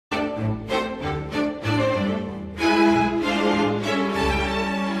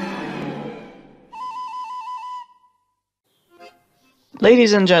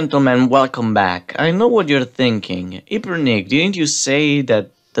Ladies and gentlemen, welcome back. I know what you're thinking. Ipernick, didn't you say that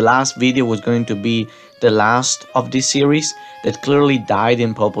the last video was going to be the last of this series that clearly died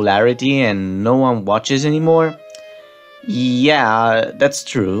in popularity and no one watches anymore? Yeah, that's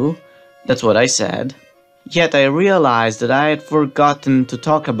true. That's what I said. Yet I realized that I had forgotten to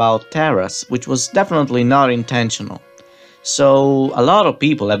talk about Terrace, which was definitely not intentional. So, a lot of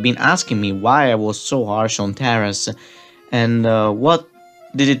people have been asking me why I was so harsh on Terrace and what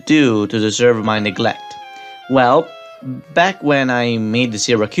did it do to deserve my neglect. Well, back when I made the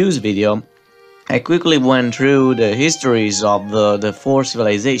Syracuse video, I quickly went through the histories of the four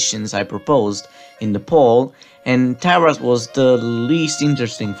civilizations I proposed in the poll, and Terrace was the least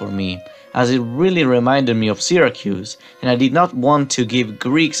interesting for me, as it really reminded me of Syracuse, and I did not want to give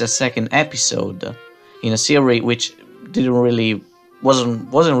Greeks a second episode in a series which didn't really wasn't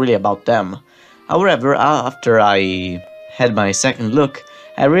really about them. However, after I had my second look,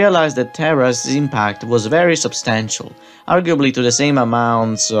 I realized that Terrace's impact was very substantial, arguably to the same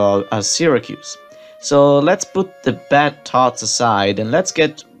amounts as Syracuse. So let's put the bad thoughts aside and let's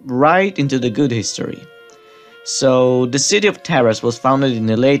get right into the good history. So the city of Terrace was founded in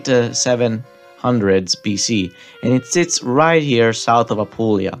the late 700s BC, and it sits right here south of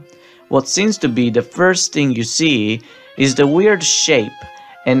Apulia. What seems to be the first thing you see is the weird shape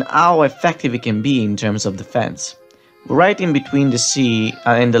and how effective it can be in terms of defense. Right in between the sea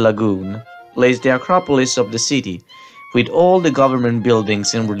and the lagoon lays the Acropolis of the city, with all the government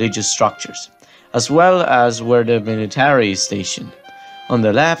buildings and religious structures, as well as where the military is stationed. On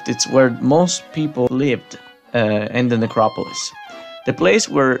the left, it's where most people lived, and the necropolis, the place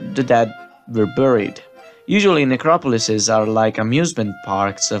where the dead were buried. Usually necropolises are like amusement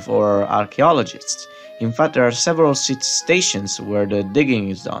parks for archaeologists. In fact, there are several stations where the digging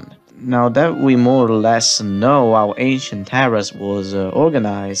is done. Now that we more or less know how ancient Terrace was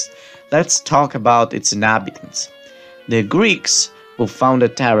organized, let's talk about its inhabitants. The Greeks who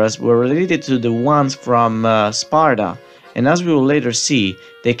founded Terrace were related to the ones from Sparta, and as we will later see,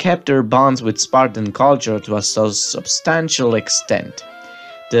 they kept their bonds with Spartan culture to a substantial extent.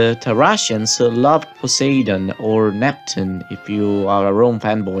 The Thracians loved Poseidon, or Neptune if you are a Rome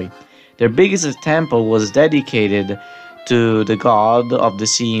fanboy. Their biggest temple was dedicated to the god of the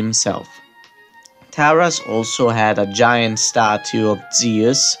sea himself. Terrace also had a giant statue of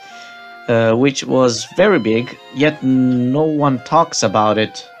Zeus, which was very big, yet no one talks about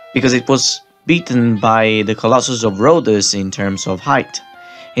it because it was beaten by the Colossus of Rhodes in terms of height.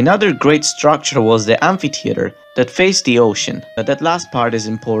 Another great structure was the amphitheater that faced the ocean. That last part is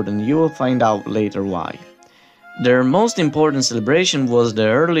important, you will find out later why. Their most important celebration was the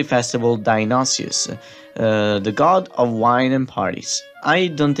early festival Dionysius, the god of wine and parties. I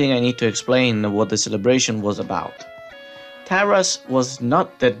don't think I need to explain what the celebration was about. Terrace was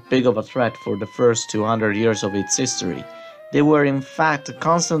not that big of a threat for the first 200 years of its history. They were in fact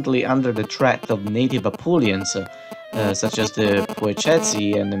constantly under the threat of native Apulians, such as the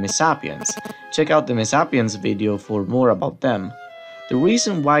Poechetsi and the Messapians. Check out the Messapians video for more about them. The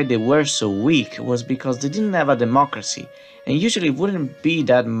reason why they were so weak was because they didn't have a democracy, and usually wouldn't be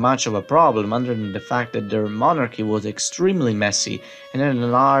that much of a problem under the fact that their monarchy was extremely messy and had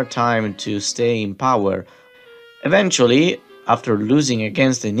a hard time to stay in power. Eventually, after losing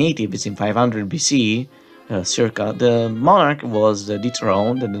against the natives in 500 BC, circa, the monarch was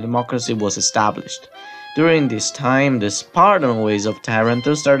dethroned and the democracy was established. During this time, the Spartan ways of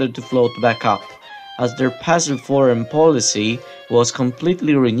Taranto started to float back up, as their passive foreign policy was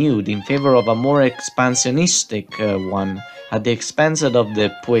completely renewed in favor of a more expansionistic one, at the expense of the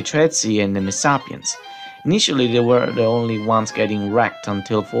Poechetsi and the Messapians. Initially, they were the only ones getting wrecked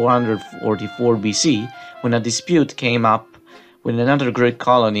until 444 BC, when a dispute came up with another Greek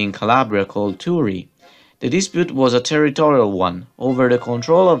colony in Calabria called Turi. The dispute was a territorial one, over the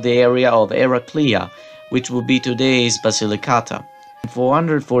control of the area of Heraclea, which would be today's Basilicata. In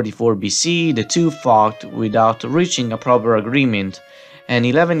 444 BC, the two fought without reaching a proper agreement, and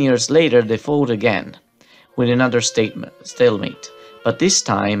 11 years later they fought again, with another stalemate, but this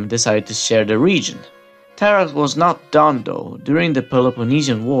time decided to share the region. Terrace was not done though. During the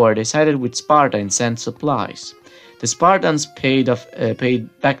Peloponnesian War, they sided with Sparta and sent supplies. The Spartans paid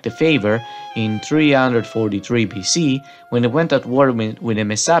back the favor in 343 BC when they went at war with the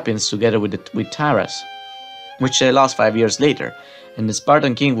Messapians together with Terrace, which they lost 5 years later, and the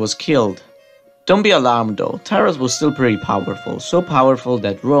Spartan king was killed. Don't be alarmed though, Terrace was still pretty powerful, so powerful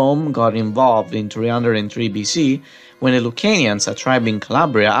that Rome got involved in 303 BC when the Lucanians, a tribe in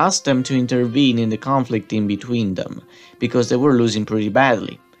Calabria, asked them to intervene in the conflict in between them, because they were losing pretty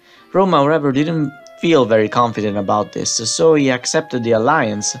badly. Rome, however, didn't feel very confident about this, so he accepted the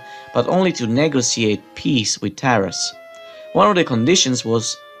alliance, but only to negotiate peace with Taras. One of the conditions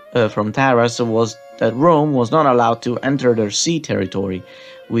was from Taras was that Rome was not allowed to enter their sea territory,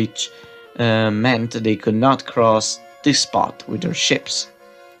 which meant they could not cross this spot with their ships.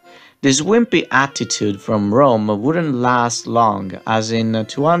 This wimpy attitude from Rome wouldn't last long, as in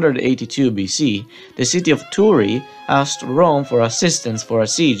 282 BC, the city of Turi asked Rome for assistance for a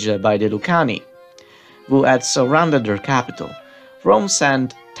siege by the Lucani, who had surrounded their capital. Rome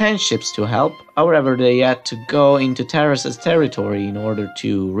sent 10 ships to help, however they had to go into Taras' territory in order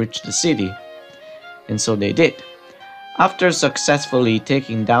to reach the city, and so they did. After successfully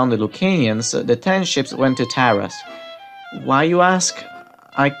taking down the Lucanians, the 10 ships went to Taras. Why, you ask?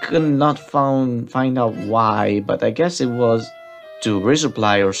 I could not find out why, but I guess it was to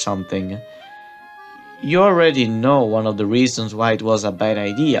resupply or something. You already know one of the reasons why it was a bad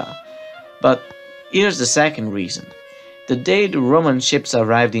idea, but here's the second reason. The day the Roman ships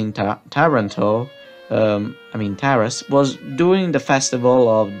arrived in Taras, was during the festival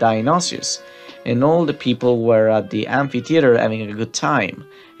of Dionysius, and all the people were at the amphitheater having a good time,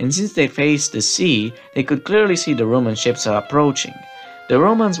 and since they faced the sea, they could clearly see the Roman ships approaching. The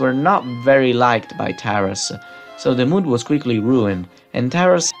Romans were not very liked by Taras, so the mood was quickly ruined, and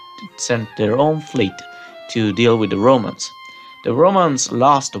Taras sent their own fleet to deal with the Romans. The Romans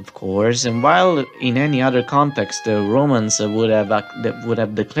lost, of course, and while in any other context the Romans would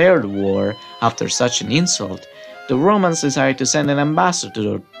have declared war after such an insult, the Romans decided to send an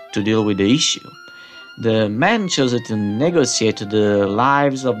ambassador to deal with the issue. The man chosen to negotiate the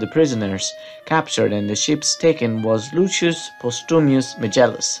lives of the prisoners captured and the ships taken was Lucius Postumius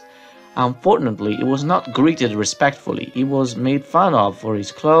Megellus. Unfortunately, he was not greeted respectfully. He was made fun of for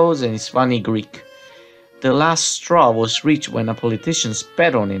his clothes and his funny Greek. The last straw was reached when a politician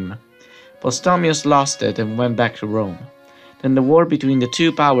spat on him. Postumius lost it and went back to Rome. Then the war between the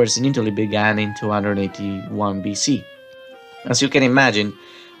two powers in Italy began in 281 BC. As you can imagine,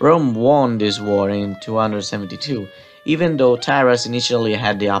 Rome won this war in 272, even though Taras initially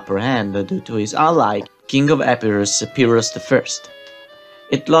had the upper hand due to his ally, King of Epirus, Pyrrhus I.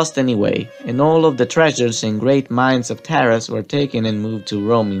 It lost anyway, and all of the treasures and great mines of Taras were taken and moved to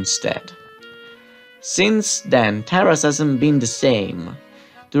Rome instead. Since then, Taras hasn't been the same.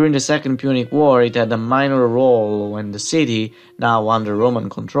 During the Second Punic War, it had a minor role when the city, now under Roman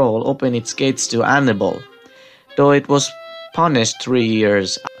control, opened its gates to Hannibal, though it was punished 3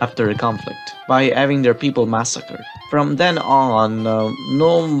 years after the conflict by having their people massacred. From then on,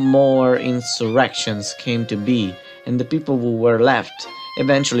 no more insurrections came to be, and the people who were left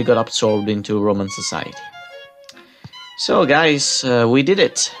eventually got absorbed into Roman society. So guys, we did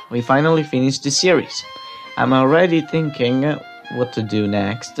it. We finally finished the series. I'm already thinking what to do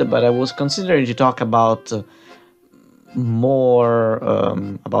next, but I was considering to talk about more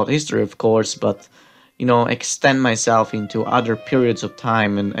about history, of course, but extend myself into other periods of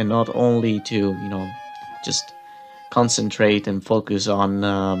time and not only to, just concentrate and focus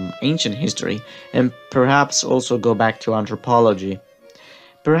on ancient history, and perhaps also go back to anthropology.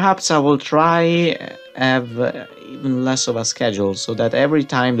 Perhaps I will try have even less of a schedule so that every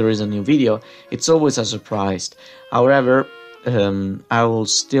time there is a new video, it's always a surprise. However, I will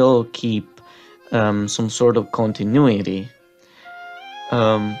still keep some sort of continuity.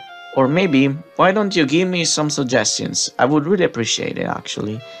 Or maybe, why don't you give me some suggestions? I would really appreciate it,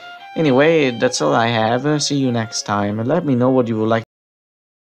 actually. Anyway, that's all I have. See you next time. And let me know what you would like